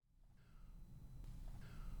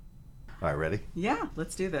All right, ready? Yeah,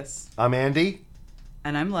 let's do this. I'm Andy.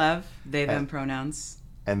 And I'm Lev, they, them pronouns.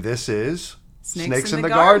 And this is Snakes in the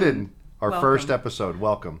Garden. Our Welcome. First episode.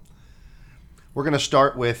 Welcome. We're going to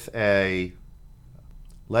start with a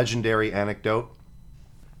legendary anecdote,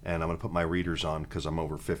 and I'm going to put my readers on because I'm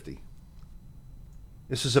over 50.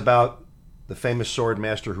 This is about the famous sword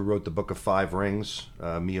master who wrote the Book of Five Rings,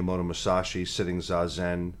 Miyamoto Musashi, sitting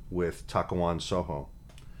zazen with Takuan Soho.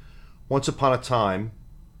 Once upon a time,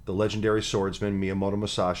 the legendary swordsman Miyamoto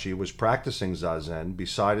Musashi was practicing zazen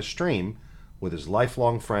beside a stream with his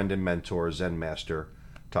lifelong friend and mentor, Zen master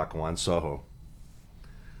Takuan Soho.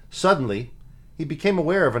 Suddenly, he became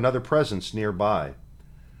aware of another presence nearby.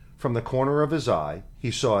 From the corner of his eye, he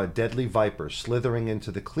saw a deadly viper slithering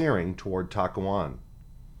into the clearing toward Takuan.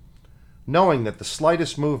 Knowing that the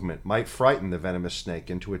slightest movement might frighten the venomous snake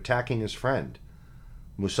into attacking his friend,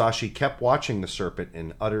 Musashi kept watching the serpent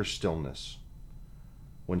in utter stillness.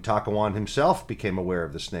 When Takuan himself became aware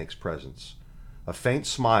of the snake's presence, a faint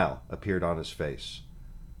smile appeared on his face.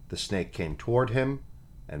 The snake came toward him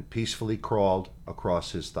and peacefully crawled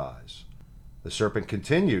across his thighs. The serpent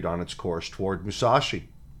continued on its course toward Musashi.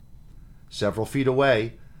 Several feet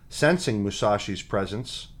away, sensing Musashi's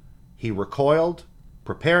presence, he recoiled,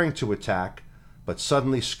 preparing to attack, but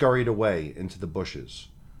suddenly scurried away into the bushes.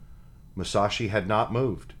 Musashi had not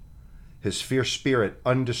moved. His fierce spirit,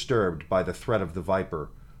 undisturbed by the threat of the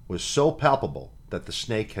viper, was so palpable that the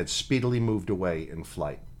snake had speedily moved away in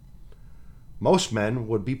flight. Most men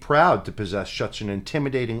would be proud to possess such an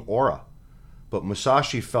intimidating aura, but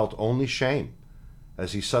Musashi felt only shame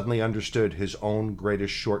as he suddenly understood his own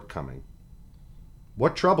greatest shortcoming.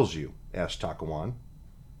 "What troubles you?" asked Takuan.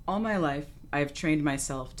 All my life, I have trained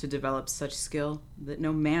myself to develop such skill that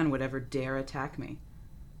no man would ever dare attack me.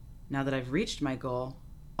 Now that I've reached my goal,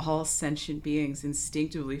 all sentient beings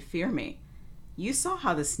instinctively fear me. You saw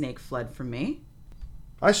how the snake fled from me.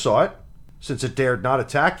 "I saw it. Since it dared not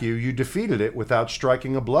attack you, you defeated it without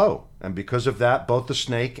striking a blow, and because of that, both the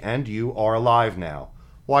snake and you are alive now.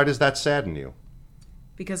 Why does that sadden you?"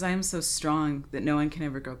 Because I am so strong that no one can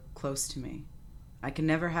ever go close to me. I can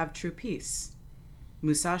never have true peace.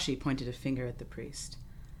 Musashi pointed a finger at the priest.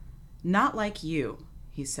 "Not like you,"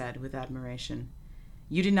 he said with admiration.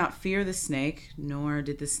 "You did not fear the snake, nor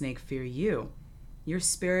did the snake fear you. Your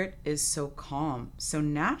spirit is so calm, so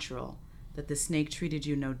natural, that the snake treated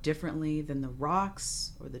you no differently than the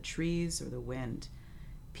rocks or the trees or the wind.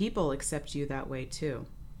 People accept you that way too."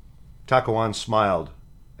 Takuan smiled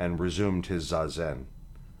and resumed his zazen.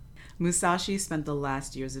 Musashi spent the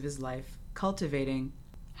last years of his life cultivating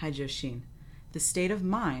Haijoshin, the state of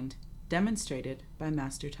mind demonstrated by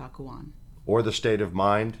Master Takuan. Or the state of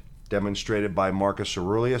mind demonstrated by Marcus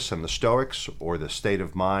Aurelius and the Stoics, or the state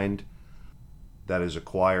of mind that is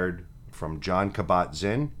acquired from John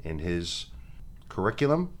Kabat-Zinn in his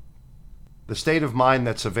curriculum. The state of mind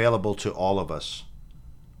that's available to all of us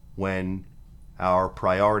when our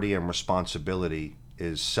priority and responsibility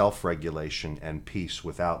is self-regulation and peace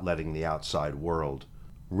without letting the outside world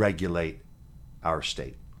regulate our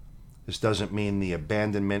state. This doesn't mean the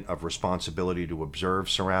abandonment of responsibility to observe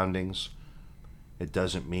surroundings. It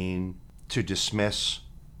doesn't mean to dismiss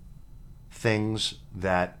things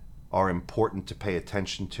that are important to pay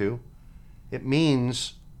attention to. It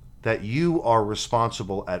means that you are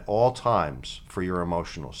responsible at all times for your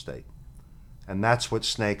emotional state. And that's what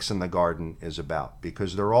Snakes in the Garden is about,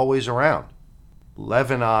 because they're always around.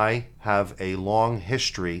 Lev and I have a long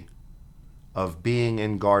history of being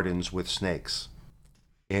in gardens with snakes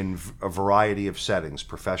in a variety of settings,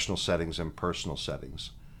 professional settings and personal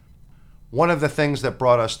settings. One of the things that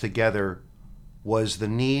brought us together was the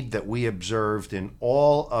need that we observed in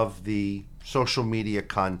all of the social media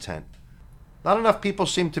content. Not enough people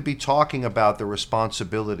seem to be talking about the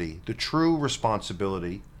responsibility, the true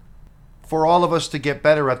responsibility, for all of us to get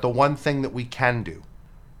better at the one thing that we can do.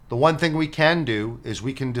 The one thing we can do is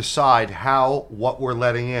we can decide how what we're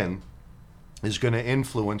letting in is going to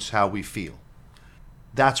influence how we feel.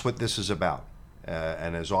 That's what this is about.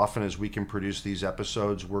 And as often as we can produce these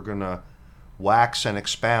episodes, we're going to wax and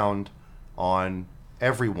expound on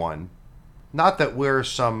everyone. Not that we're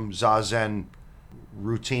some Zazen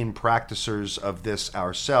routine practicers of this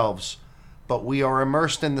ourselves, but we are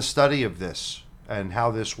immersed in the study of this and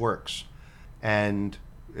how this works. And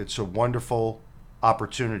it's a wonderful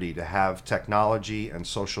opportunity to have technology and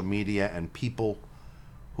social media and people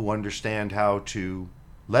who understand how to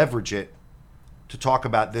leverage it to talk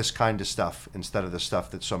about this kind of stuff instead of the stuff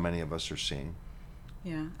that so many of us are seeing.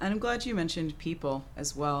 Yeah, and I'm glad you mentioned people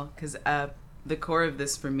as well, because the core of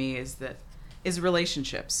this for me is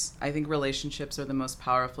relationships. I think relationships are the most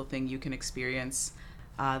powerful thing you can experience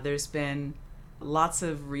There's been lots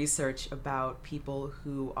of research about people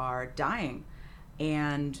who are dying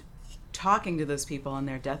and talking to those people on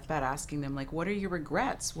their deathbed, asking them, like, what are your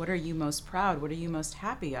regrets? What are you most proud? What are you most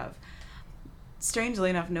happy of? Strangely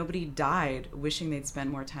enough, nobody died wishing they'd spent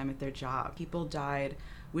more time at their job. People died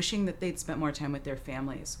wishing that they'd spent more time with their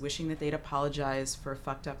families, wishing that they'd apologize for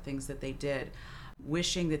fucked up things that they did,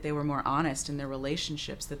 wishing that they were more honest in their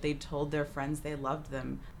relationships, that they'd told their friends they loved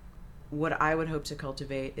them. What I would hope to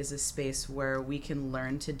cultivate is a space where we can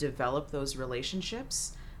learn to develop those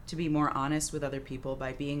relationships, to be more honest with other people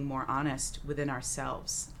by being more honest within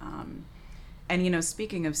ourselves. And, you know,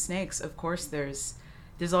 speaking of snakes, of course, there's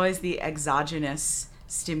always the exogenous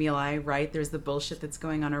stimuli, right? There's the bullshit that's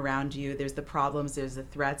going on around you. There's the problems, there's the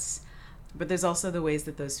threats, but there's also the ways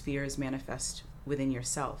that those fears manifest within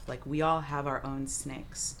yourself. Like, we all have our own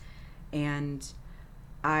snakes. And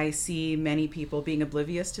I see many people being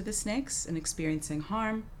oblivious to the snakes and experiencing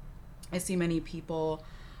harm. I see many people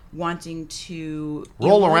wanting to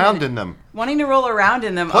roll around in them. Wanting to roll around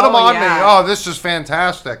in them. Put them on me. Oh, this is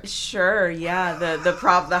fantastic. Sure, yeah.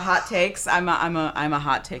 The hot takes. I'm a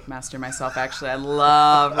hot take master myself. Actually, I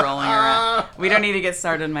love rolling around. We don't need to get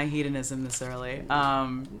started on my hedonism this early.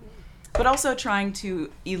 But also trying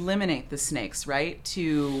to eliminate the snakes, right?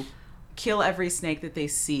 To kill every snake that they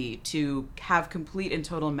see, to have complete and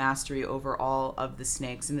total mastery over all of the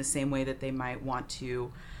snakes in the same way that they might want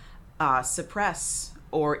to suppress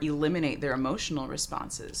or eliminate their emotional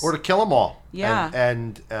responses. Or to kill them all. Yeah.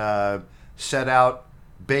 And set out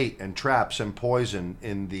bait and traps and poison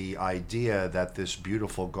in the idea that this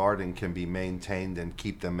beautiful garden can be maintained and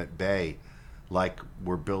keep them at bay, like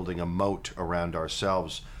we're building a moat around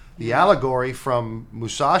ourselves. The allegory from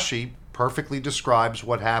Musashi perfectly describes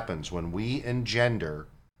what happens when we engender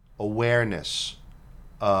awareness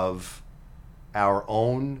of our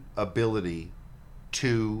own ability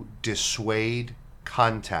to dissuade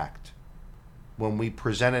contact, when we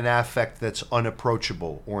present an affect that's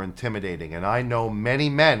unapproachable or intimidating. And I know many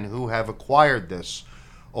men who have acquired this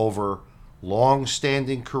over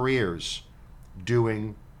long-standing careers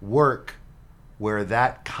doing work where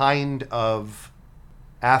that kind of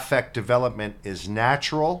affect development is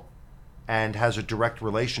natural and has a direct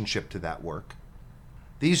relationship to that work.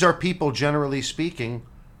 These are people, generally speaking,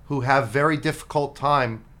 who have very difficult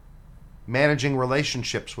time managing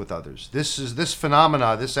relationships with others. This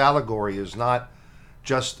phenomena, this allegory is not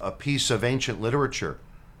just a piece of ancient literature.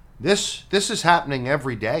 This is happening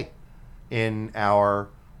every day in our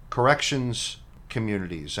corrections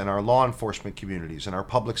communities and our law enforcement communities and our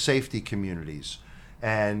public safety communities,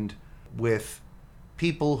 and with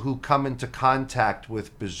people who come into contact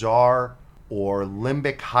with bizarre or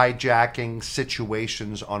limbic hijacking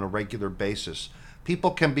situations on a regular basis.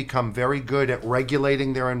 People can become very good at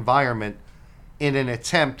regulating their environment in an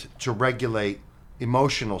attempt to regulate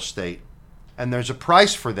emotional state. And there's a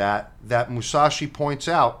price for that Musashi points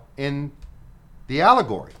out in the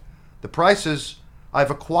allegory. The price is,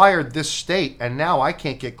 I've acquired this state and now I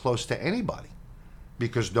can't get close to anybody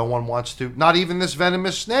because no one wants to, not even this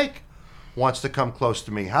venomous snake wants to come close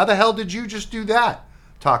to me. How the hell did you just do that,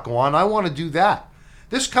 Takawan? I want to do that.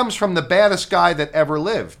 This comes from the baddest guy that ever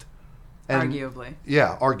lived. And, arguably.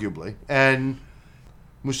 Yeah, arguably. And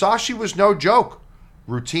Musashi was no joke.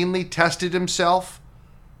 Routinely tested himself,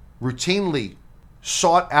 routinely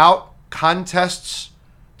sought out contests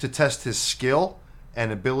to test his skill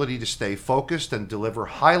and ability to stay focused and deliver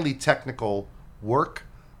highly technical work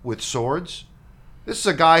with swords. This is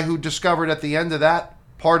a guy who discovered at the end of that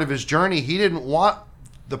part of his journey, he didn't want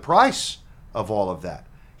the price of all of that.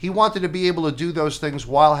 He wanted to be able to do those things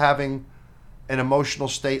while having an emotional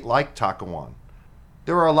state like Takawan.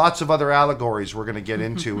 There are lots of other allegories we're going to get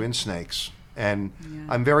into in snakes, and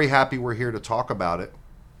I'm very happy we're here to talk about it.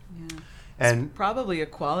 Yeah. And it's probably a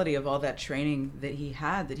quality of all that training that he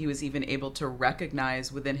had, that he was even able to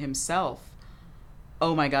recognize within himself,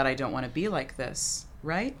 oh my God, I don't want to be like this,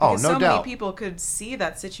 right? Because no so doubt. many people could see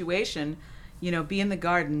that situation, be in the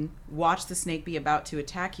garden, watch the snake be about to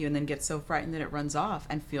attack you, and then get so frightened that it runs off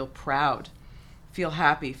and feel proud, feel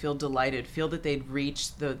happy, feel delighted, feel that they'd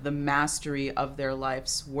reached the mastery of their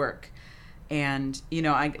life's work. And,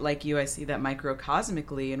 I like you, I see that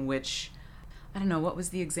microcosmically, in which, I don't know, what was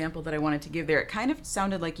the example that I wanted to give there? It kind of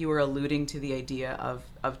sounded like you were alluding to the idea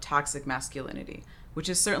of toxic masculinity, which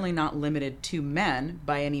is certainly not limited to men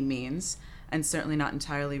by any means, and certainly not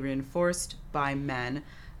entirely reinforced by men,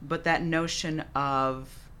 but that notion of,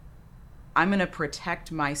 I'm going to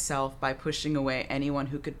protect myself by pushing away anyone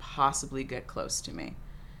who could possibly get close to me.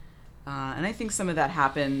 And I think some of that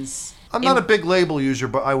happens. I'm not a big label user,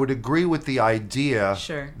 but I would agree with the idea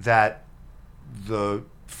Sure. that the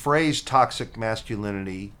phrase toxic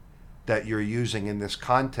masculinity that you're using in this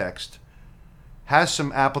context has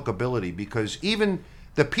some applicability, because even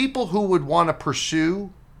the people who would want to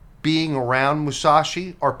pursue being around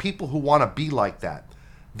Musashi are people who want to be like that.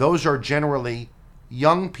 Those are generally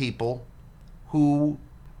young people who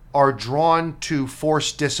are drawn to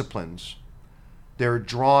forced disciplines. They're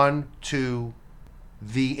drawn to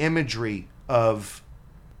the imagery of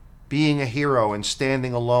being a hero and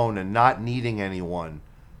standing alone and not needing anyone.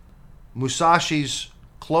 Musashi's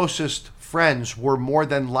closest friends were more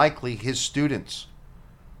than likely his students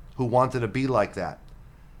who wanted to be like that.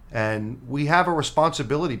 And we have a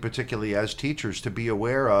responsibility, particularly as teachers, to be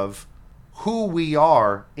aware of who we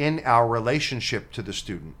are in our relationship to the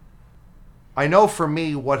student. I know for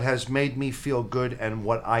me, what has made me feel good and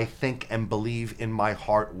what I think and believe in my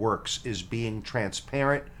heart works is being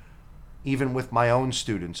transparent, even with my own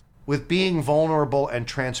students, with being vulnerable and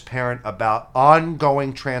transparent about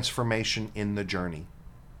ongoing transformation in the journey.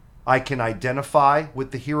 I can identify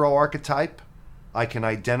with the hero archetype. I can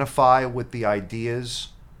identify with the ideas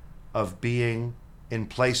of being in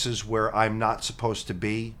places where I'm not supposed to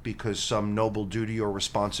be because some noble duty or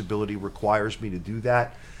responsibility requires me to do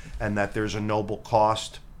that, and that there's a noble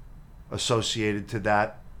cost associated to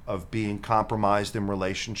that of being compromised in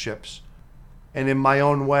relationships. And in my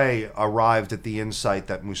own way, arrived at the insight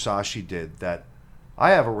that Musashi did, that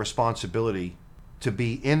I have a responsibility to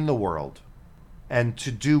be in the world and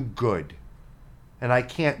to do good. And I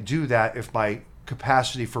can't do that if my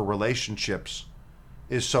capacity for relationships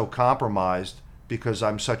is so compromised because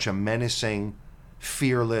I'm such a menacing,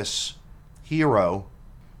 fearless hero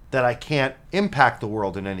that I can't impact the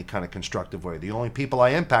world in any kind of constructive way. The only people I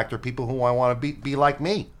impact are people who I want to be like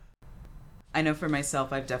me. I know for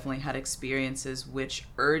myself, I've definitely had experiences which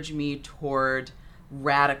urge me toward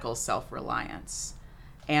radical self-reliance.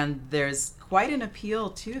 And there's quite an appeal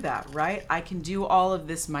to that, right? I can do all of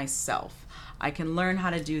this myself. I can learn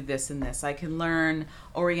how to do this and this. I can learn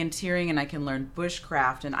orienteering, and I can learn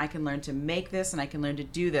bushcraft, and I can learn to make this, and I can learn to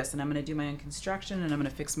do this, and I'm going to do my own construction, and I'm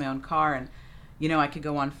going to fix my own car, and I could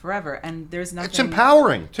go on forever. And there's nothing. It's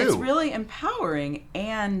empowering too. It's really empowering,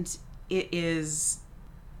 and it is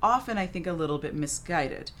often, I think, a little bit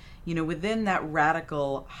misguided. Within that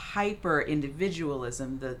radical hyper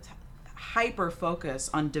individualism, the hyper focus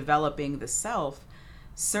on developing the self,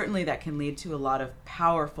 certainly that can lead to a lot of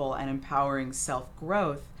powerful and empowering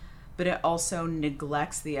self-growth, but it also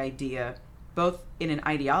neglects the idea, both in an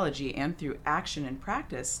ideology and through action and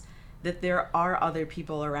practice, that there are other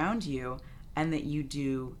people around you and that you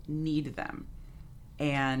do need them.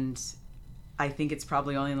 And I think it's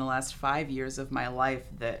probably only in the last 5 years of my life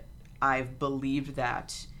that I've believed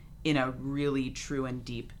that in a really true and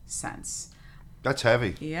deep sense. That's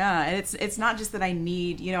heavy. Yeah, and it's not just that I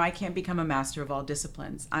need, I can't become a master of all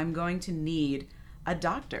disciplines. I'm going to need a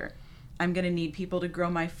doctor. I'm going to need people to grow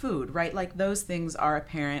my food, right? Like, those things are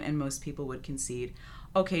apparent, and most people would concede,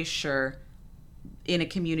 okay, sure, in a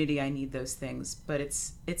community I need those things, but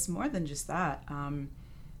it's more than just that.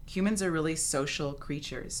 Humans are really social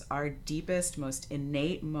creatures. Our deepest, most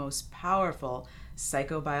innate, most powerful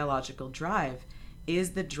psychobiological drive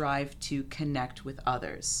is the drive to connect with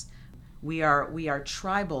others. We are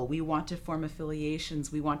tribal. We want to form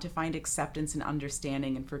affiliations. We want to find acceptance and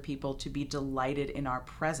understanding, and for people to be delighted in our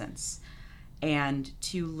presence. And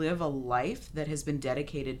to live a life that has been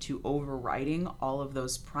dedicated to overriding all of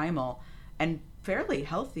those primal and fairly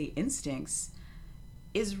healthy instincts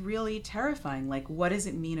is really terrifying. Like, what does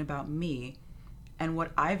it mean about me and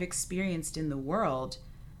what I've experienced in the world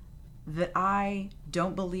that I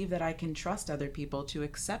don't believe that I can trust other people to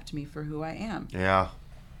accept me for who I am? Yeah.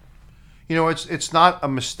 It's not a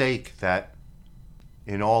mistake that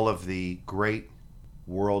in all of the great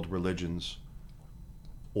world religions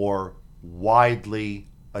or widely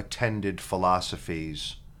attended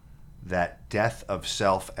philosophies that death of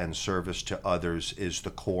self and service to others is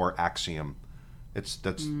the core axiom.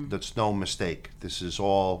 That's no mistake. This is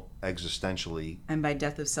all existentially. And by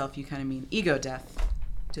death of self, you kind of mean ego death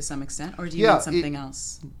to some extent, or do you mean something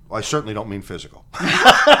else? I certainly don't mean physical.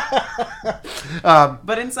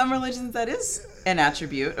 But in some religions, that is an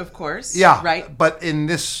attribute, of course. Yeah, right. But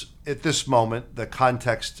at this moment, the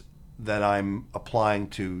context that I'm applying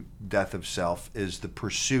to death of self is the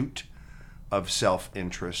pursuit of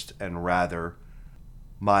self-interest, and rather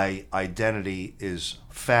my identity is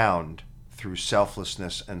found through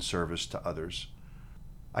selflessness and service to others.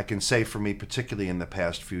 I can say for me, particularly in the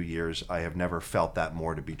past few years, I have never felt that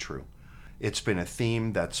more to be true. It's been a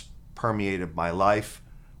theme that's permeated my life,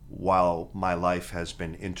 while my life has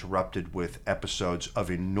been interrupted with episodes of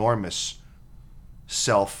enormous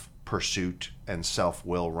self pursuit and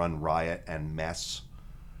self-will run riot and mess.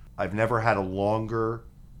 I've never had a longer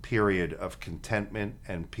period of contentment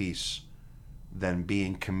and peace than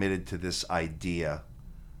being committed to this idea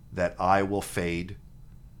that I will fade,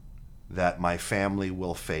 that my family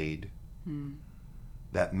will fade,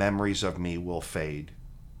 that memories of me will fade.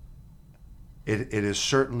 It has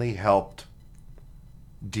certainly helped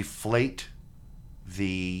deflate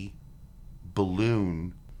the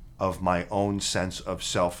balloon of my own sense of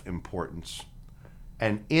self-importance.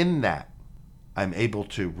 And in that, I'm able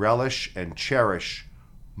to relish and cherish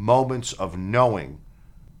moments of knowing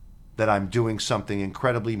that I'm doing something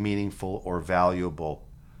incredibly meaningful or valuable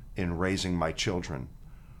in raising my children,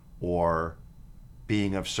 or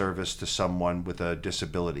being of service to someone with a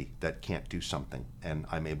disability that can't do something, and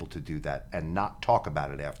I'm able to do that and not talk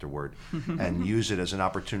about it afterward and use it as an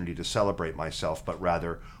opportunity to celebrate myself, but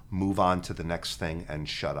rather move on to the next thing and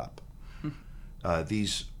shut up.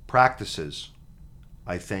 These practices,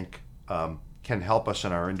 I think, can help us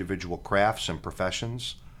in our individual crafts and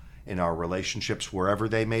professions, in our relationships, wherever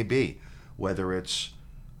they may be, whether it's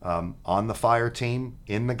on the fire team,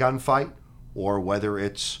 in the gunfight, or whether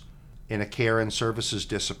it's in a care and services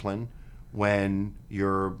discipline when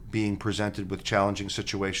you're being presented with challenging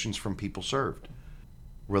situations from people served.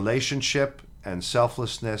 Relationship and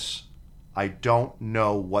selflessness, I don't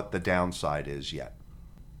know what the downside is yet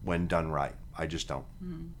when done right. I just don't.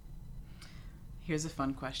 Here's a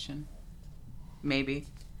fun question. Maybe.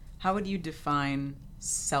 How would you define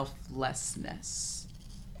selflessness?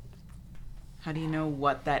 How do you know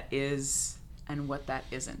what that is and what that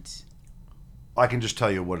isn't? I can just tell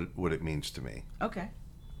you what it means to me. Okay.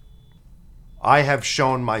 I have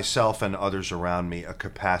shown myself and others around me a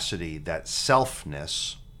capacity that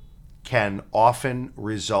selfness can often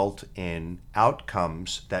result in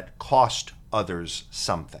outcomes that cost others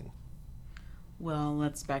something. Well,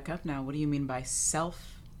 let's back up now. What do you mean by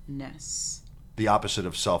selfness? The opposite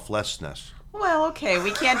of selflessness. Well, okay,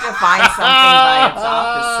 we can't define something by its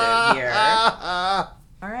opposite here.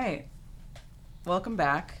 All right. Welcome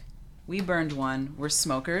back. We burned one. We're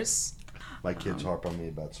smokers. My kids harp on me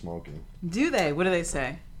about smoking. Do they? What do they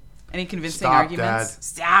say? Any convincing Stop, arguments? Dad.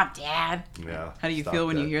 Stop, Dad. Yeah. How do you feel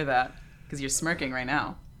when you hear that? Because you're smirking right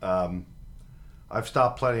now. I've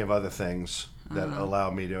stopped plenty of other things that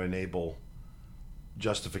allow me to enable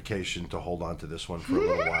justification to hold on to this one for a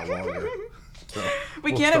little while longer. So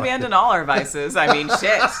we can't abandon all our vices. I mean,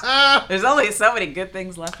 shit. There's only so many good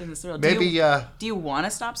things left in this world. Maybe. Do you want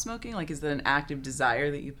to stop smoking? Like, is that an active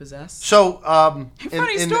desire that you possess? So,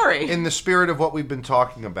 funny story. In the spirit of what we've been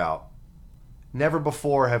talking about, never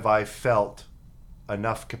before have I felt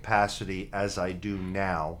enough capacity as I do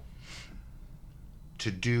now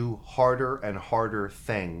to do harder and harder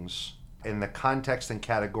things in the context and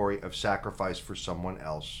category of sacrifice for someone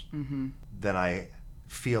else than I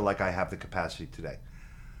feel like I have the capacity today.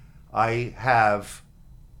 I have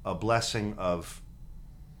a blessing of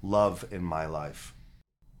love in my life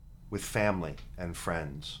with family and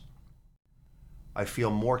friends. I feel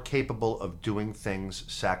more capable of doing things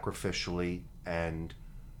sacrificially and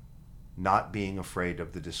not being afraid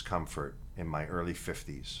of the discomfort in my early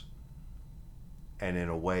 50s, and in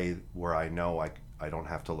a way where I know I don't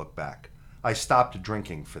have to look back. I stopped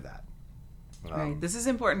drinking for that. Right. This is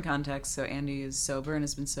important context. So Andy is sober and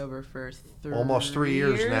has been sober for almost 3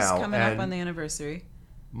 years now. Coming up on the anniversary.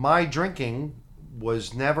 My drinking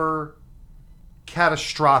was never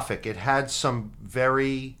catastrophic. It had some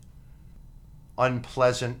very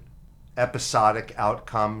unpleasant episodic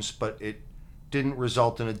outcomes, but it didn't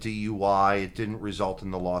result in a DUI. It didn't result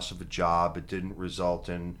in the loss of a job. It didn't result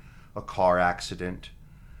in a car accident.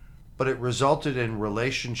 But it resulted in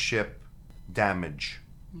relationship damage.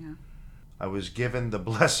 Yeah. I was given the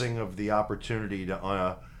blessing of the opportunity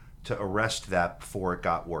to arrest that before it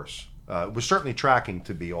got worse. It was certainly tracking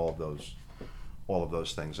to be all of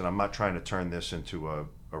those things. And I'm not trying to turn this into a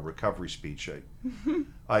recovery speech.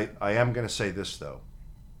 I am going to say this, though.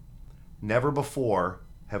 Never before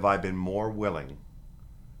have I been more willing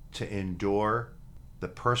to endure the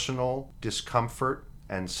personal discomfort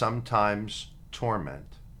and sometimes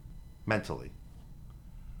torment mentally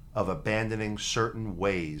of abandoning certain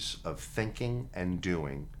ways of thinking and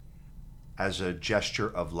doing as a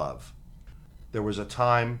gesture of love. There was a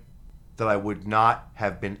time that I would not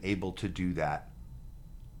have been able to do that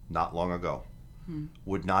not long ago.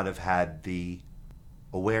 Would not have had the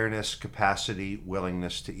awareness, capacity,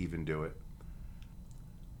 willingness to even do it.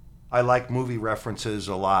 I like movie references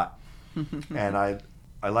a lot. And I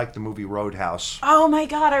like the movie Roadhouse. Oh my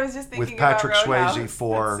God, I was just thinking with Patrick about Roadhouse. Swayze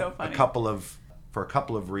for so a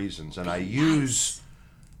couple of reasons, and I use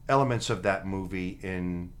elements of that movie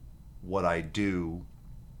in what I do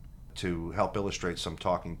to help illustrate some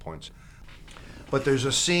talking points. But there's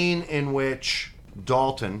a scene in which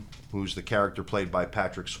Dalton, who's the character played by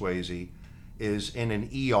Patrick Swayze, is in an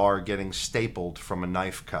ER getting stapled from a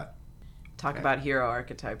knife cut. Talk about hero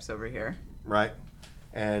archetypes over here. Right?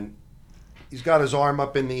 And he's got his arm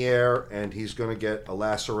up in the air, and he's going to get a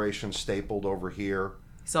laceration stapled over here.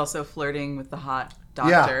 He's also flirting with the hot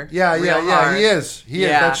doctor. Yeah. He is.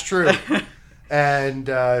 That's true.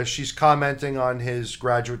 And she's commenting on his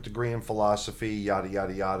graduate degree in philosophy, yada,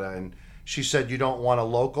 yada, yada. And she said, "You don't want a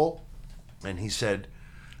local?" And he said,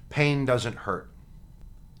 "Pain doesn't hurt."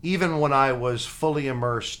 Even when I was fully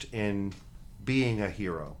immersed in being a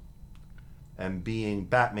hero, and being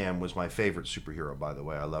Batman was my favorite superhero, by the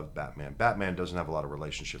way. I love Batman. Batman doesn't have a lot of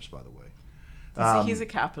relationships, by the way. He's a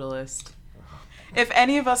capitalist. If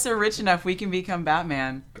any of us are rich enough, we can become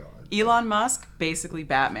Batman. God. Elon Musk, basically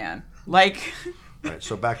Batman. Like... Right,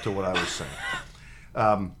 so back to what I was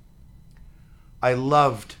saying. I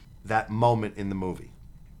loved that moment in the movie.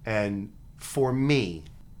 And for me,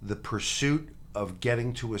 the pursuit of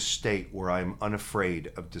getting to a state where I'm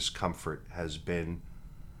unafraid of discomfort has been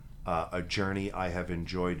a journey I have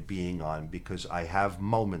enjoyed being on, because I have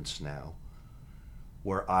moments now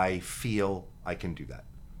where I feel I can do that.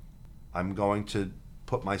 I'm going to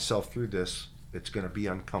put myself through this. It's going to be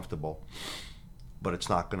uncomfortable, but it's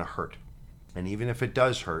not going to hurt. And even if it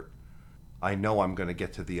does hurt, I know I'm going to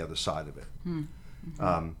get to the other side of it.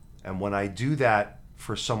 Mm-hmm. And when I do that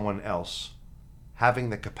for someone else, having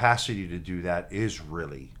the capacity to do that is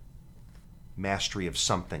really mastery of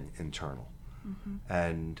something internal. Mm-hmm.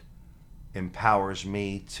 And empowers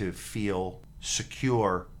me to feel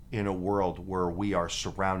secure in a world where we are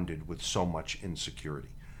surrounded with so much insecurity,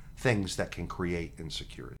 things that can create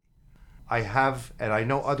insecurity. I have, and I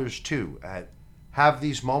know others too, have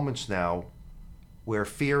these moments now where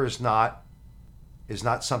fear is not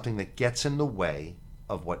something that gets in the way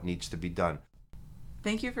of what needs to be done.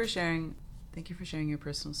 Thank you for sharing your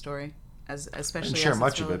personal story. Especially I didn't share as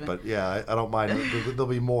much it's of it, relevant. but yeah, I don't mind. There'll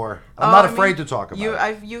be more. I'm not afraid to talk about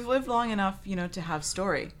it. You've lived long enough, to have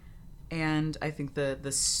story, and I think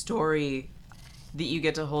the story that you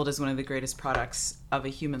get to hold is one of the greatest products of a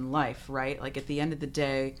human life, right? Like at the end of the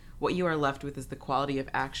day, what you are left with is the quality of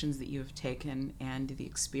actions that you have taken and the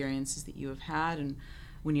experiences that you have had. And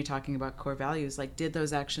when you're talking about core values, like, did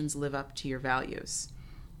those actions live up to your values?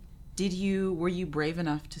 Were you brave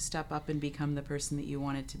enough to step up and become the person that you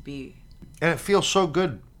wanted to be? And it feels so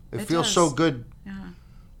good. It feels so good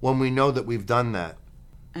when we know that we've done that.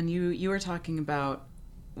 And you were talking about,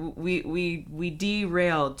 we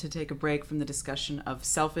derailed to take a break from the discussion of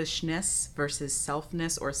selfishness versus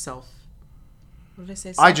selfness or self. What did I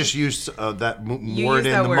say? I just used that word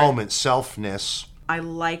in the moment, selfness. I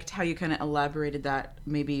liked how you kind of elaborated that,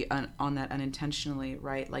 maybe on that unintentionally,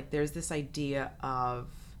 right? Like there's this idea of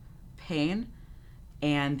pain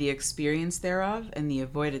and the experience thereof and the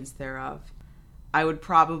avoidance thereof. I would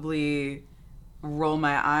probably roll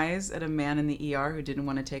my eyes at a man in the ER who didn't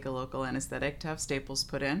want to take a local anesthetic to have staples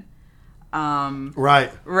put in.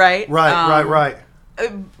 Right. But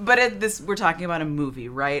we're talking about a movie,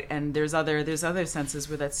 right? And there's other senses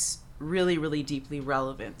where that's really, really deeply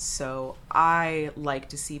relevant. So I like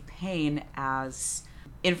to see pain as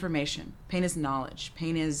information. Pain is knowledge.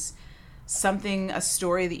 Pain is a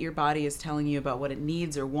story that your body is telling you about what it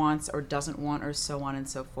needs or wants or doesn't want, or so on and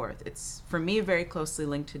so forth. It's, for me, very closely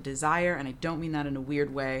linked to desire, and I don't mean that in a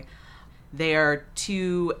weird way. They are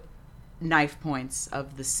two knife points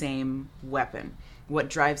of the same weapon. What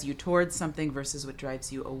drives you towards something versus what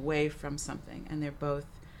drives you away from something. And they're both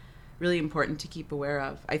really important to keep aware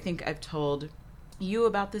of. I think I've told you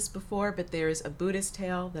about this before, but there's a Buddhist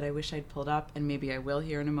tale that I wish I'd pulled up, and maybe I will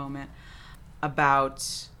here in a moment,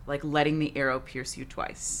 about like letting the arrow pierce you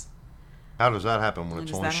twice. How does that happen when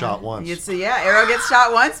it's only shot once? Arrow gets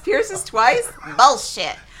shot once, pierces twice?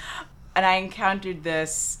 Bullshit. And I encountered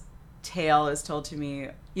this tale as told to me.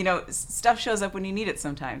 Stuff shows up when you need it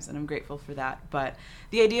sometimes, and I'm grateful for that. But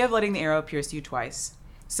the idea of letting the arrow pierce you twice.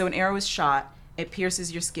 So an arrow is shot, it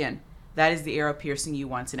pierces your skin. That is the arrow piercing you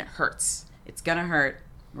once, and it hurts. It's gonna hurt,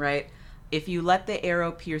 right? If you let the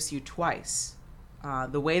arrow pierce you twice,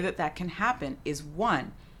 the way that can happen is,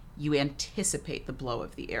 one, you anticipate the blow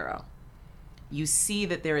of the arrow. You see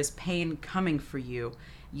that there is pain coming for you.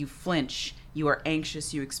 You flinch. You are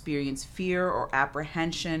anxious. You experience fear or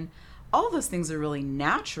apprehension. All those things are really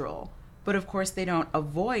natural, but of course they don't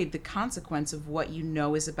avoid the consequence of what you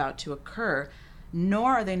know is about to occur,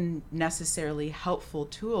 nor are they necessarily helpful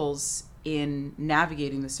tools in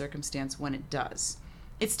navigating the circumstance when it does.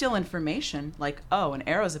 It's still information, like, oh, an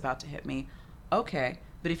arrow's about to hit me. Okay,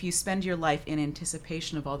 But if you spend your life in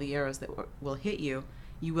anticipation of all the arrows that will hit you,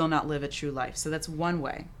 you will not live a true life. So that's one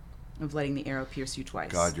way of letting the arrow pierce you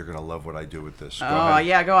twice. God, you're going to love what I do with this. Go Oh, ahead.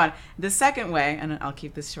 yeah, go on. The second way, and I'll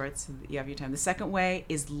keep this short so that you have your time. The second way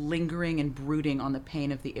is lingering and brooding on the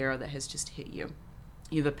pain of the arrow that has just hit you.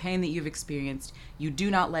 You have a pain that you've experienced. You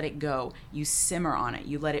do not let it go. You simmer on it.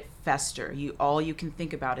 You let it fester. All you can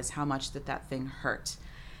think about is how much that thing hurt.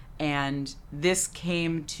 And this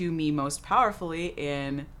came to me most powerfully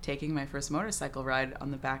in taking my first motorcycle ride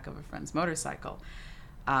on the back of a friend's motorcycle.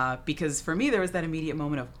 Because for me, there was that immediate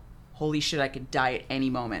moment of, holy shit, I could die at any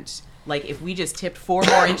moment. Like, if we just tipped 4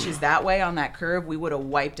 more inches that way on that curve, we would have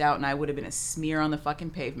wiped out and I would have been a smear on the fucking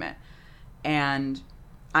pavement. And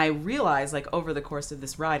I realized, like, over the course of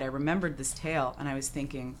this ride, I remembered this tale and I was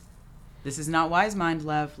thinking, this is not wise mind,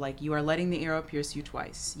 Lev. Like, you are letting the arrow pierce you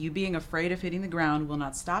twice. You being afraid of hitting the ground will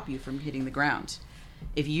not stop you from hitting the ground.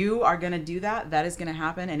 If you are going to do that, that is going to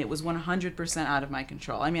happen. And it was 100% out of my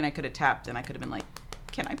control. I mean, I could have tapped and I could have been like,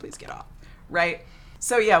 can I please get off? Right?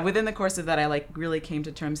 So yeah, within the course of that, I really came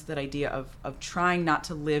to terms with that idea of trying not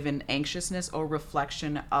to live in anxiousness or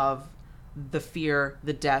reflection of the fear,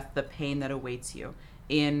 the death, the pain that awaits you.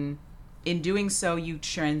 In doing so, you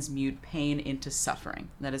transmute pain into suffering.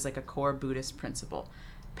 That is like a core Buddhist principle.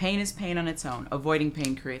 Pain is pain on its own. Avoiding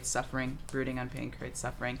pain creates suffering. Brooding on pain creates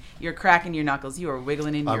suffering. You're cracking your knuckles. You are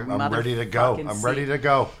wiggling in your motherfucking I'm ready to go. I'm ready to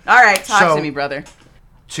go. All right, talk to me, brother.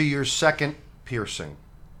 To your second piercing.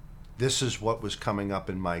 This is what was coming up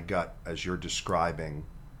in my gut as you're describing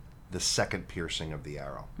the second piercing of the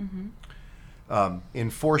arrow. Mm-hmm. In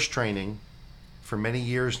force training, for many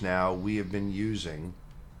years now, we have been using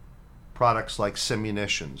products like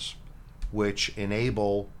Simunitions, which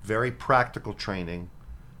enable very practical training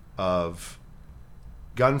of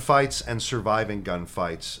gunfights and surviving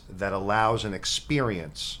gunfights that allows an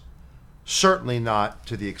experience, certainly not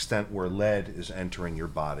to the extent where lead is entering your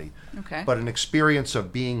body, okay, but an experience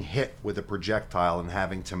of being hit with a projectile and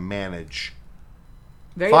having to manage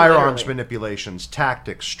very firearms literally. manipulations,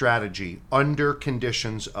 tactics, strategy under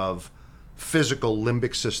conditions of physical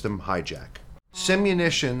limbic system hijack.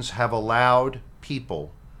 Simunitions have allowed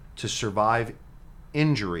people to survive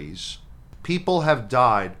injuries. People have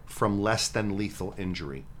died from less than lethal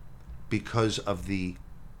injury because of the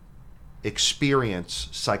experience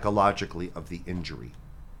psychologically of the injury.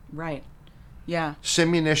 Right. Yeah.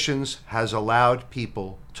 Simunitions has allowed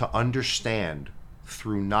people to understand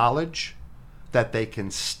through knowledge that they can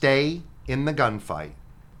stay in the gunfight,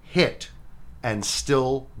 hit, and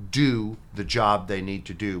still do the job they need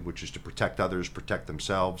to do, which is to protect others, protect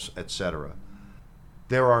themselves, etc.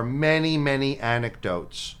 There are many, many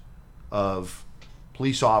anecdotes of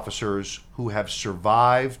police officers who have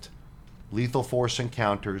survived lethal force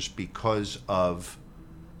encounters because of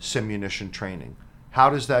simunition training.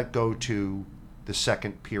 How does that go to the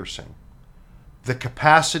second piercing? The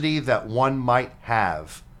capacity that one might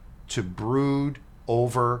have to brood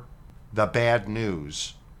over the bad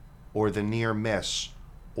news or the near miss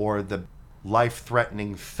or the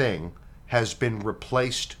life-threatening thing has been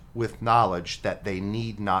replaced with knowledge that they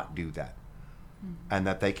need not do that, and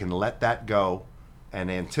that they can let that go and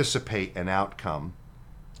anticipate an outcome.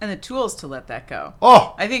 And the tools to let that go.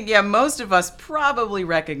 Oh! I think, yeah, most of us probably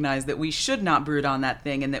recognize that we should not brood on that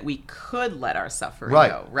thing and that we could let our suffering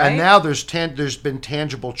go, right? And now there's been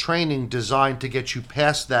tangible training designed to get you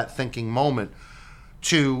past that thinking moment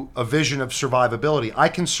to a vision of survivability. I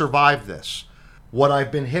can survive this. What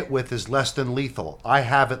I've been hit with is less than lethal. I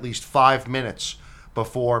have at least 5 minutes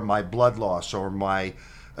before my blood loss or my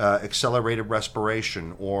accelerated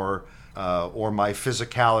respiration or my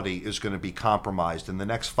physicality is going to be compromised. In the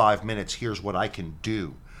next 5 minutes, here's what I can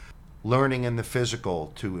do. Learning in the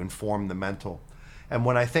physical to inform the mental. And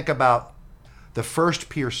when I think about the first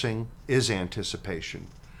piercing is anticipation.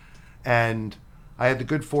 And I had the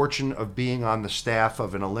good fortune of being on the staff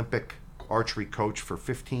of an Olympic archery coach for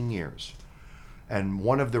 15 years. And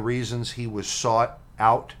one of the reasons he was sought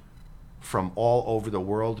out from all over the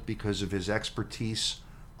world because of his expertise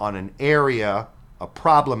on an area, a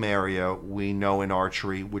problem area we know in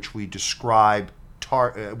archery, which we describe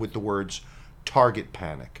with the words target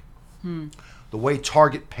panic. The way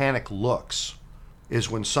target panic looks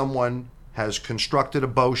is when someone has constructed a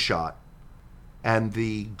bow shot and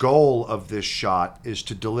the goal of this shot is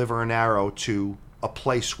to deliver an arrow to a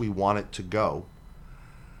place we want it to go.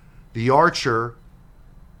 The archer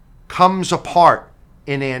comes apart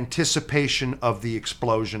in anticipation of the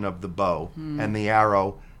explosion of the bow, and the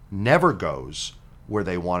arrow never goes where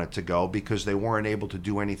they want it to go because they weren't able to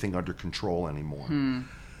do anything under control anymore.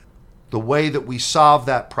 The way that we solve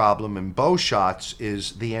that problem in bow shots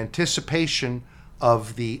is the anticipation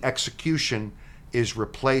of the execution is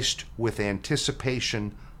replaced with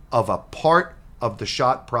anticipation of a part of the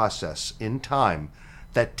shot process in time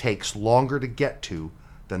that takes longer to get to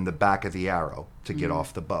than the back of the arrow to get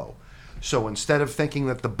off the bow. So instead of thinking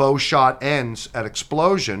that the bow shot ends at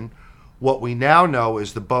explosion, what we now know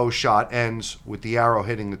is the bow shot ends with the arrow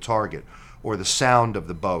hitting the target, or the sound of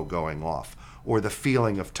the bow going off, or the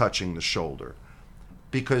feeling of touching the shoulder.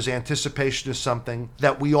 Because anticipation is something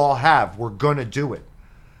that we all have. We're going to do it.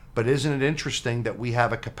 But isn't it interesting that we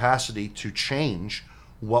have a capacity to change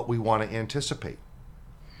what we want to anticipate?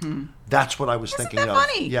 That's what I was thinking that of.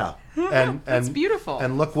 Funny? Yeah. That's beautiful.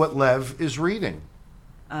 And look what Lev is reading.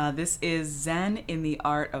 This is Zen in the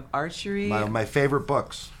Art of Archery. My favorite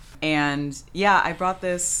books. And yeah, I brought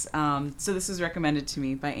this. So this was recommended to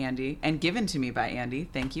me by Andy and given to me by Andy.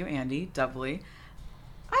 Thank you, Andy, doubly.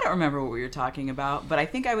 I don't remember what we were talking about, but I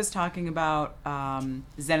think I was talking about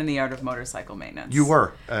Zen in the Art of Motorcycle Maintenance. You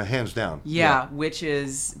were, hands down. Yeah, which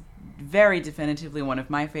is very definitively one of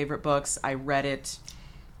my favorite books. I read it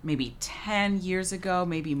maybe 10 years ago,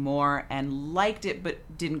 maybe more, and liked it, but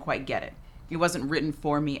didn't quite get it. It wasn't written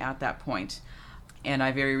for me at that point. And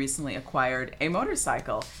I very recently acquired a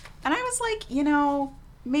motorcycle. And I was like,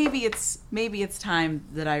 maybe it's time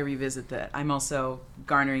that I revisit that. I'm also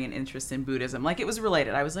garnering an interest in Buddhism. Like, it was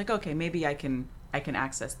related. I was like, okay, maybe I can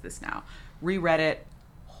access this now. Reread it.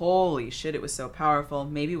 Holy shit, it was so powerful.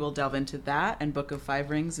 Maybe we'll delve into that and Book of Five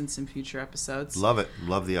Rings in some future episodes. Love it.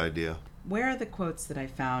 Love the idea. Where are the quotes that I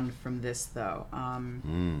found from this, though?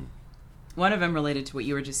 One of them related to what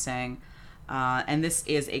you were just saying. And this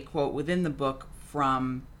is a quote within the book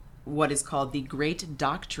from what is called the Great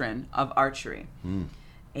Doctrine of Archery.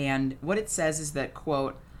 And what it says is that,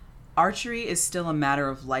 quote, archery is still a matter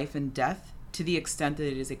of life and death to the extent that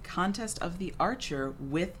it is a contest of the archer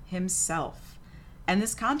with himself. And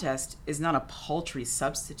this contest is not a paltry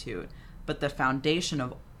substitute, but the foundation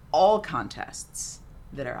of all contests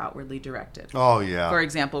that are outwardly directed. Oh, yeah. For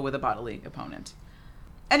example, with a bodily opponent.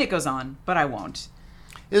 And it goes on, but I won't.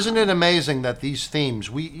 Isn't it amazing that these themes,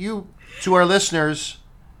 to our listeners,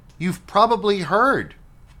 you've probably heard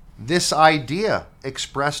this idea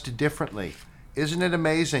expressed differently. Isn't it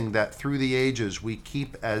amazing that through the ages we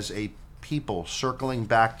keep as a people circling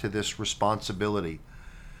back to this responsibility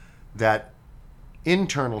that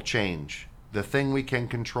internal change, the thing we can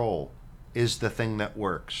control, is the thing that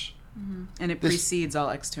works. And it precedes all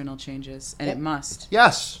external changes, and it must.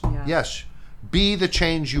 Yes, Yeah. yes. Be the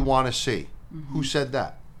change you want to see. Who said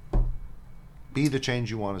that? Be the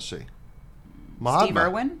change you want to see. Mahatma. Steve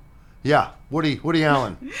Irwin? Yeah, Woody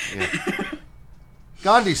Allen. Yeah.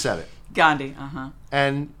 Gandhi said it. Gandhi,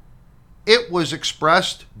 And it was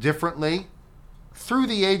expressed differently through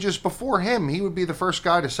the ages before him. He would be the first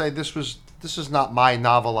guy to say this is not my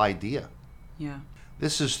novel idea. Yeah.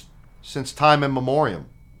 This is since time immemorial.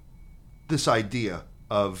 This idea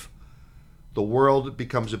of the world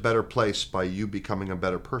becomes a better place by you becoming a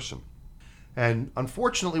better person. And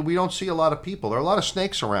unfortunately, we don't see a lot of people. There are a lot of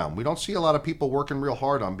snakes around. We don't see a lot of people working real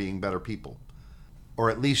hard on being better people. Or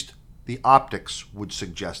at least the optics would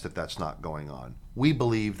suggest that that's not going on. We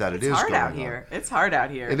believe that it is going on. It's hard out here. It's hard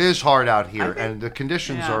out here. It is hard out here. think- And the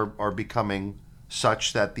conditions are becoming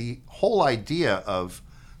such that the whole idea of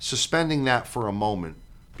suspending that for a moment,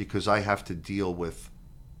 because I have to deal with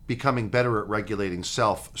becoming better at regulating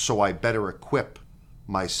self, so I better equip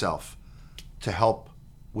myself to help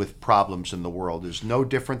with problems in the world, is no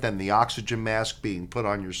different than the oxygen mask being put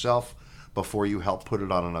on yourself before you help put it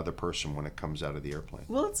on another person when it comes out of the airplane.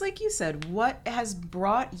 Well, it's like you said, what has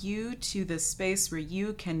brought you to this space where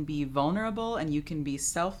you can be vulnerable and you can be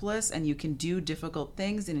selfless and you can do difficult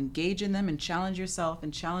things and engage in them and challenge yourself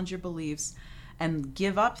and challenge your beliefs and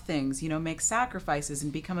give up things, make sacrifices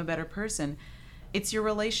and become a better person? It's your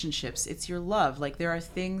relationships. It's your love. Like, there are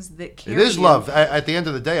things that carry It is you love. At the end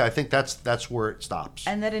of the day, I think that's where it stops.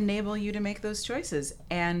 and that enable you to make those choices.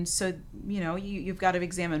 And so, you've got to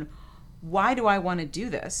examine, why do I want to do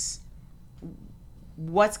this?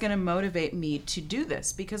 What's going to motivate me to do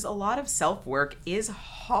this? Because a lot of self-work is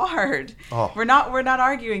hard. Oh. We're not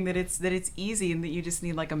arguing that it's easy and that you just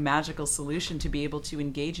need like a magical solution to be able to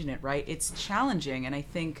engage in it, right? It's challenging, and I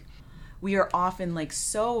think we are often like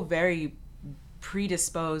so very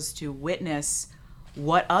predisposed to witness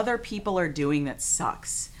what other people are doing that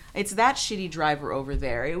sucks. It's that shitty driver over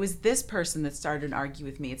there. It was this person that started to argue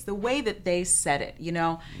with me. It's the way that they said it,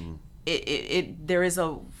 There is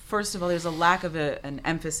first of all, there's a lack of an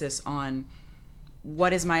emphasis on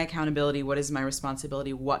what is my accountability, what is my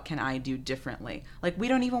responsibility, what can I do differently? Like, we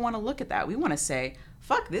don't even want to look at that. We want to say,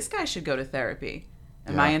 fuck, this guy should go to therapy.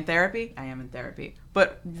 Am I in therapy? I am in therapy.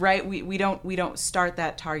 But right, we don't start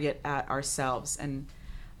that target at ourselves. And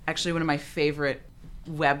actually, one of my favorite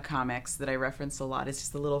web comics that I reference a lot is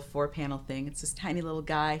just a little 4-panel thing. It's this tiny little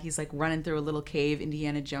guy. He's like running through a little cave,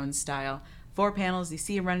 Indiana Jones style. 4 panels. You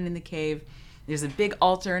see him running in the cave. There's a big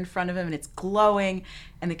altar in front of him, and it's glowing.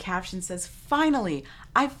 And the caption says, "Finally,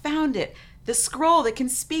 I found it. The scroll that can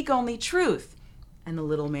speak only truth." And the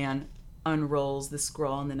little man unrolls the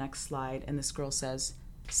scroll on the next slide, and the scroll says,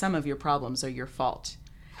 "Some of your problems are your fault."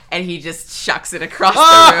 And he just shucks it across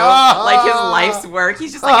the room like his life's work.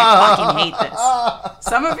 He's just like, "I fucking hate this.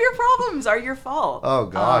 Some of your problems are your fault." Oh,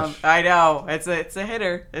 gosh. I know. It's a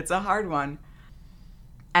hitter. It's a hard one.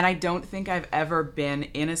 And I don't think I've ever been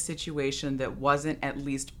in a situation that wasn't at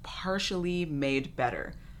least partially made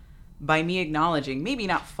better by me acknowledging, maybe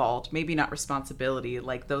not fault, maybe not responsibility,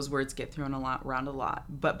 like those words get thrown around a lot,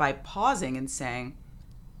 but by pausing and saying,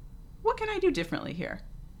 what can I do differently here?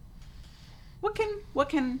 What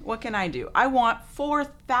can I do? I want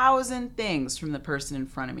 4,000 things from the person in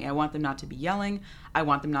front of me. I want them not to be yelling. I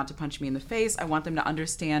want them not to punch me in the face. I want them to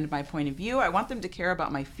understand my point of view. I want them to care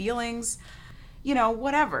about my feelings.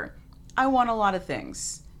 Whatever. I want a lot of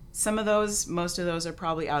things. Most of those are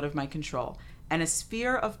probably out of my control. And a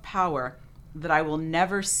sphere of power that I will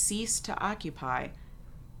never cease to occupy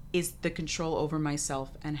is the control over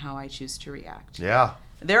myself and how I choose to react. Yeah.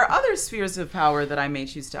 There are other spheres of power that I may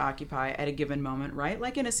choose to occupy at a given moment, right?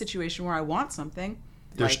 Like in a situation where I want something.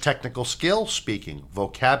 There's technical skill speaking,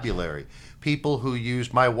 vocabulary. People who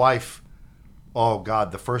use my wife, oh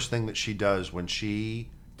God, the first thing that she does when she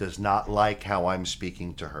does not like how I'm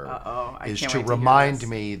speaking to her is to remind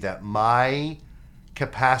me that my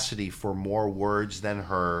capacity for more words than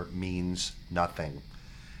her means nothing.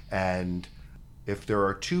 And if there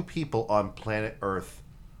are 2 people on planet Earth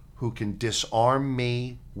who can disarm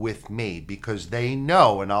me with me because they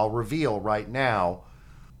know, and I'll reveal right now,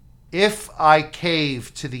 if I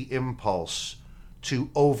cave to the impulse to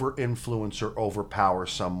over-influence or overpower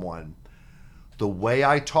someone, the way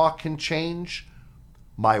I talk can change.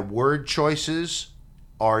 My word choices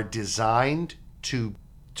are designed to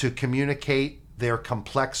communicate their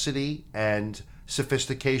complexity and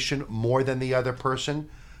sophistication more than the other person,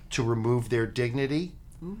 to remove their dignity.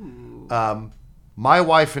 My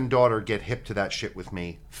wife and daughter get hip to that shit with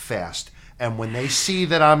me fast. And when they see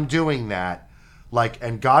that I'm doing that,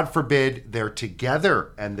 and God forbid they're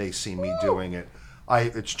together and they see me doing it,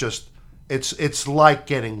 it's like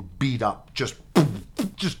getting beat up, just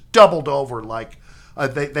doubled over.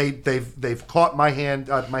 They've caught my hand.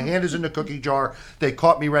 My hand is in the cookie jar. They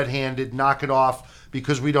caught me red-handed. Knock it off,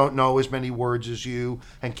 because we don't know as many words as you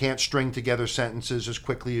and can't string together sentences as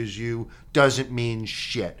quickly as you. Doesn't mean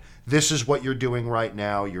shit. This is what you're doing right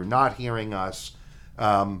now. You're not hearing us.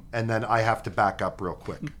 And then I have to back up real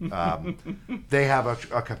quick. They have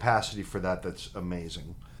a capacity for that that's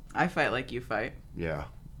amazing. I fight like you fight. Yeah.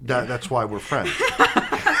 That's why we're friends.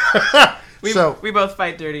 We both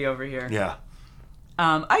fight dirty over here. Yeah.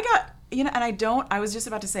 I was just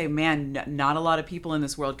about to say, man, not a lot of people in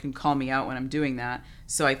this world can call me out when I'm doing that.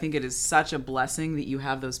 So I think it is such a blessing that you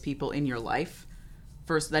have those people in your life.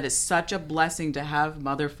 First, that is such a blessing to have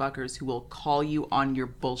motherfuckers who will call you on your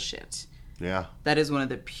bullshit. Yeah. That is one of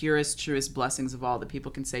the purest, truest blessings of all, that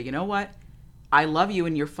people can say, you know what? I love you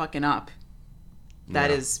and you're fucking up. That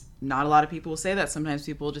is, not a lot of people will say that. Sometimes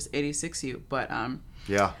people will just 86 you. But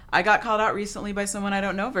yeah, I got called out recently by someone I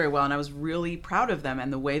don't know very well, and I was really proud of them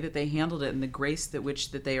and the way that they handled it and the grace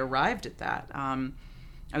that they arrived at that. I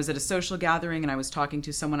was at a social gathering and I was talking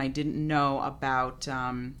to someone I didn't know about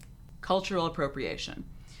cultural appropriation.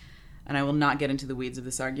 And I will not get into the weeds of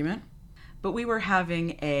this argument. But we were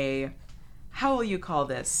having how will you call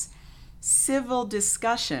this? Civil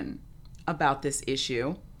discussion about this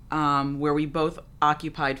issue, where we both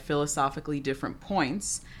occupied philosophically different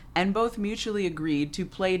points and both mutually agreed to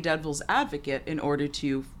play devil's advocate in order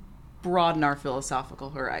to broaden our philosophical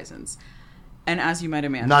horizons. And as you might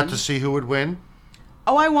imagine... Not to see who would win?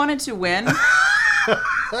 Oh, I wanted to win.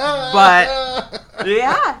 But,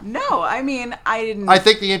 yeah, no, I mean, I didn't... I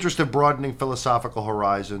think the interest of broadening philosophical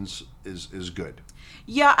horizons is good.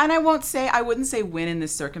 Yeah, and I wouldn't say win in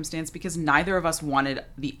this circumstance, because neither of us wanted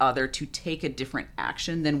the other to take a different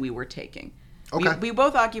action than we were taking. Okay. We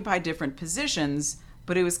both occupied different positions,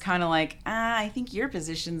 but it was kind of like, I think your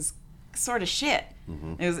position's sort of shit.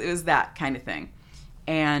 Mm-hmm. It was that kind of thing.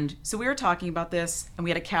 And so we were talking about this, and we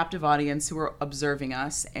had a captive audience who were observing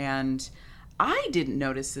us, and I didn't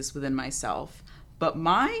notice this within myself, but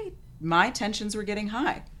my tensions were getting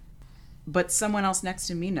high. But someone else next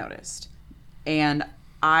to me noticed. And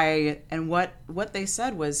what they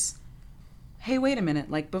said was, hey, wait a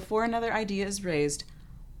minute, like before another idea is raised,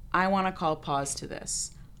 I want to call pause to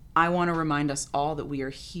this. I want to remind us all that we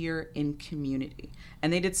are here in community.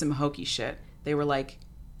 And they did some hokey shit. They were like,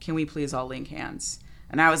 can we please all link hands?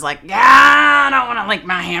 And I was like, yeah, I don't want to link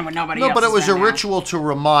my hand with nobody else. No, but it was a ritual to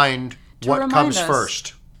remind what comes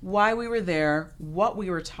first. Why we were there, what we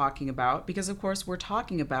were talking about, because of course we're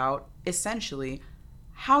talking about essentially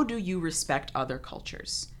how do you respect other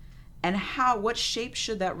cultures? And what shape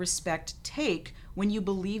should that respect take when you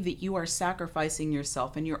believe that you are sacrificing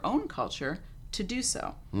yourself and your own culture to do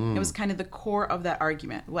so? It was kind of the core of that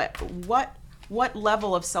argument. What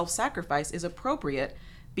level of self-sacrifice is appropriate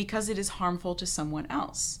because it is harmful to someone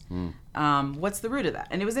else? What's the root of that?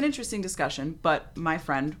 And it was an interesting discussion, but my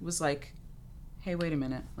friend was like, hey, wait a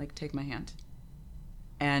minute, like, take my hand.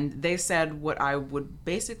 And they said what I would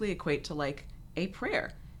basically equate to like a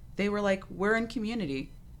prayer. They were like, we're in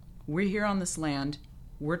community. We're here on this land.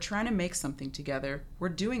 We're trying to make something together. We're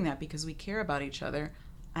doing that because we care about each other.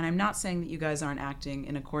 And I'm not saying that you guys aren't acting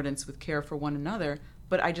in accordance with care for one another,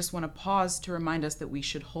 but I just want to pause to remind us that we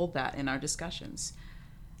should hold that in our discussions.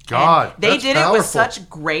 God, and they did powerful. It with such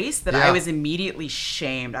grace that I was immediately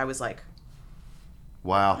shamed. I was like,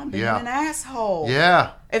 wow, I'm being an asshole.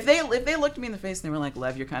 Yeah. If they looked me in the face and they were like,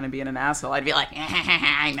 Lev, you're kind of being an asshole, I'd be like,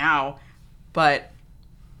 I know. But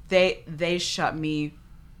they shut me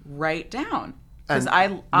right down. And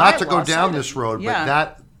I not to go down sight this road, yeah.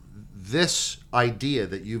 but this idea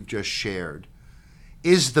that you've just shared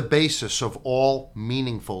is the basis of all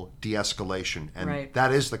meaningful de-escalation. And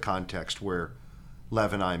that is the context where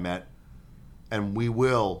Lev and I met. And we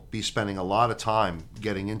will be spending a lot of time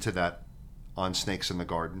getting into that on Snakes in the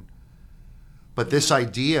Garden. But this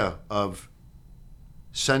idea of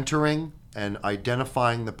centering and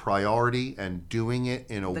identifying the priority and doing it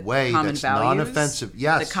in a way that's non-offensive.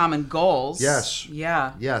 Yes. The common goals. Yes.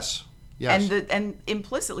 Yeah. Yes. And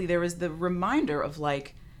implicitly there was the reminder of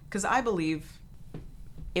like, because I believe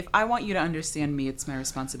if I want you to understand me, it's my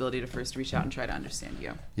responsibility to first reach out and try to understand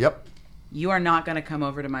you. Yep. You are not going to come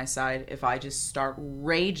over to my side if I just start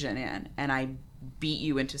raging in and I beat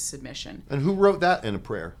you into submission. And who wrote that in a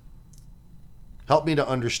prayer? Help me to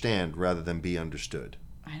understand rather than be understood.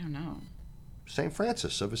 I don't know. St.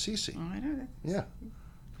 Francis of Assisi. Oh, I know that. Yeah.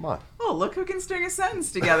 Come on. Oh, look who can string a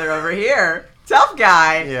sentence together over here. Tough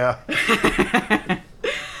guy. Yeah.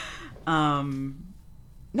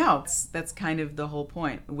 No, that's kind of the whole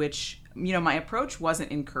point, which, my approach wasn't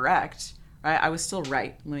incorrect. Right? I was still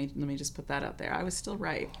right. Let me just put that out there. I was still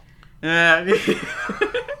right.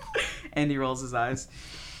 Andy rolls his eyes.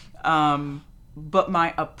 But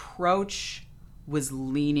my approach was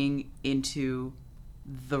leaning into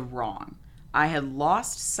the wrong. I had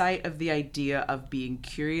lost sight of the idea of being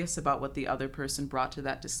curious about what the other person brought to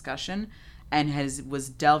that discussion and was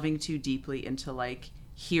delving too deeply into like,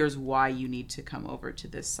 here's why you need to come over to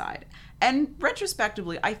this side. And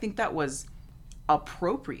retrospectively, I think that was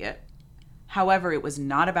appropriate. However, it was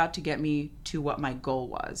not about to get me to what my goal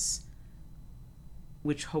was,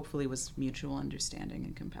 which hopefully was mutual understanding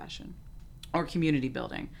and compassion or community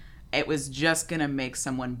building. It was just going to make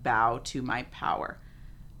someone bow to my power.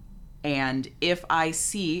 And if I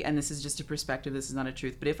see, and this is just a perspective, this is not a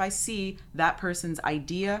truth, but if I see that person's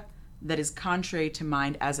idea that is contrary to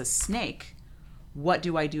mine as a snake, what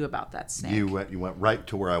do I do about that snake? You went right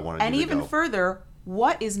to where I wanted you to go. And even further,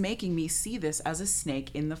 what is making me see this as a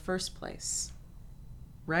snake in the first place?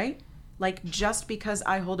 Right? Like, just because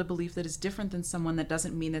I hold a belief that is different than someone, that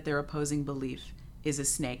doesn't mean that their opposing belief is a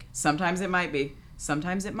snake. Sometimes it might be.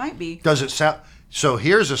 Sometimes it might be. Does it sound... So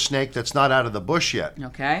here's a snake that's not out of the bush yet.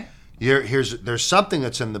 Okay. There's something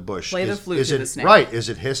that's in the bush. Play the flute to the snake. Right. Is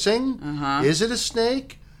it hissing? Uh-huh. Is it a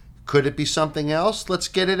snake? Could it be something else? Let's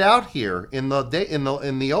get it out here in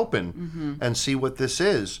the open and see what this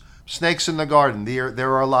is. Snakes in the Garden.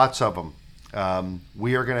 There are lots of them.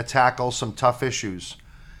 We are going to tackle some tough issues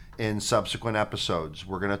in subsequent episodes.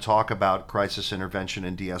 We're going to talk about crisis intervention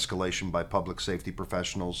and de-escalation by public safety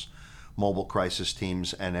professionals, mobile crisis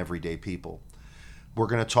teams, and everyday people. We're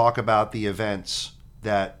going to talk about the events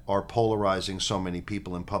that are polarizing so many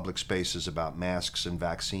people in public spaces about masks and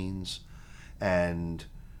vaccines, and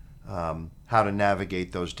how to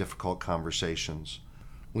navigate those difficult conversations.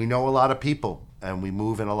 We know a lot of people, and we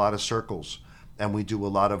move in a lot of circles, and we do a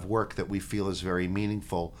lot of work that we feel is very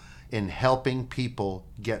meaningful in helping people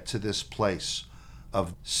get to this place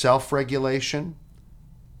of self-regulation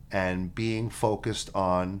and being focused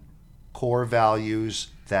on core values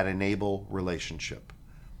that enable relationship.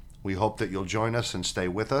 We hope that you'll join us and stay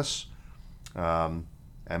with us. And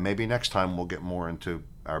maybe next time we'll get more into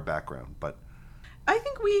our background. But I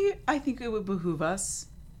think it would behoove us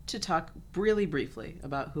to talk really briefly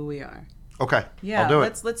about who we are. Okay. Yeah, I'll do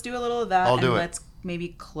it. let's do a little of that. I'll do it. Let's maybe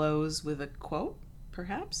close with a quote,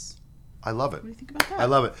 perhaps. I love it. What do you think about that? I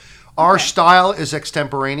love it. Our Okay. style is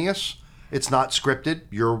extemporaneous. It's not scripted.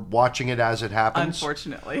 You're watching it as it happens.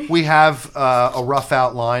 Unfortunately. We have a rough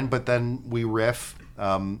outline, but then we riff.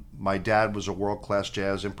 My dad was a world-class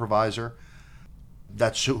jazz improviser.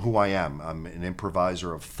 That's who I am. I'm an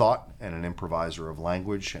improviser of thought and an improviser of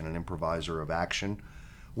language and an improviser of action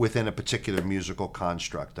within a particular musical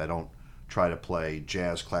construct. I don't try to play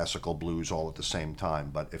jazz, classical, blues all at the same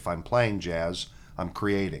time. But if I'm playing jazz, I'm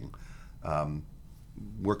creating.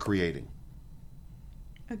 We're creating.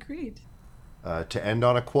 Agreed. To end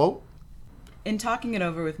on a quote, In talking it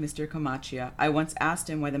over with Mr. Comacchia, I once asked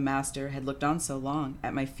him why the master had looked on so long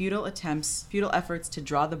at my futile efforts to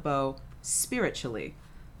draw the bow spiritually,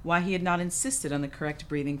 why he had not insisted on the correct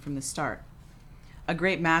breathing from the start. A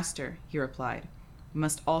great master, he replied,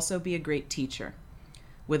 must also be a great teacher.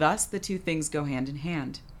 With us, the two things go hand in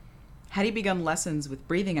hand. Had he begun lessons with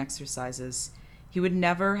breathing exercises, he would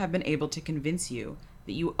never have been able to convince you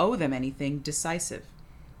that you owe them anything decisive.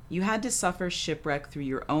 You had to suffer shipwreck through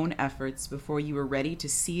your own efforts before you were ready to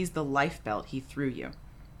seize the life belt he threw you.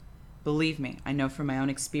 Believe me, I know from my own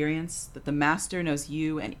experience that the master knows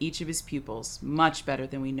you and each of his pupils much better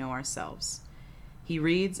than we know ourselves. He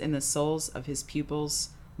reads in the souls of his pupils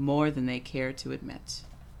more than they care to admit.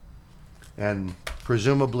 and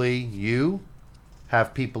presumably you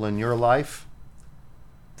have people in your life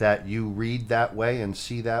that you read that way and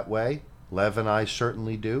see that way. Lev and I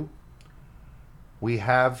certainly do. We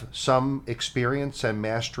have some experience and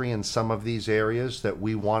mastery in some of these areas that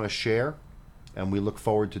we want to share, and we look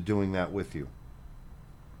forward to doing that with you.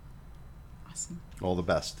 Awesome. All the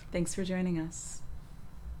best. Thanks for joining us.